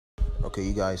Okay,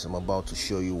 you guys, I'm about to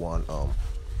show you one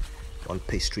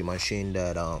pastry machine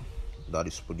that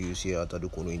is produced here at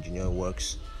Adukono Engineering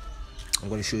Works. I'm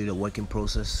going to show you the working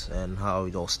process and how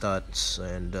it all starts,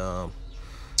 and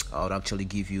I'll actually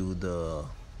give you the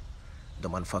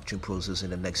manufacturing process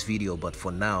in the next video. But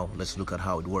for now, let's look at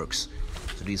how it works.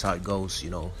 So this is how it goes.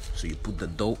 So you put the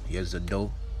dough. Here's the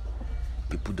dough.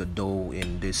 You put the dough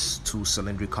in this two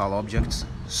cylindrical objects,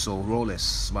 so rollers,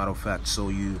 as a matter of fact. So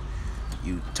you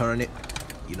turn it,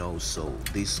 so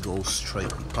this goes straight,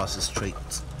 it passes straight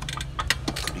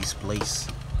to this place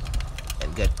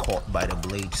and get caught by the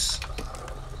blades,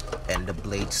 and the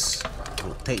blades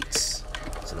rotates,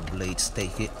 so the blades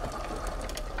take it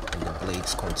and the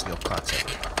blades continue cutting.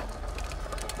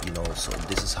 So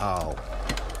this is how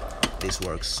this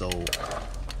works. So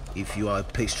if you are a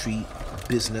pastry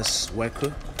business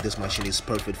worker, this machine is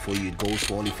perfect for you. It goes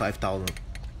for only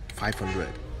 5,500.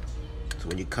 So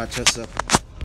when you cut yourself,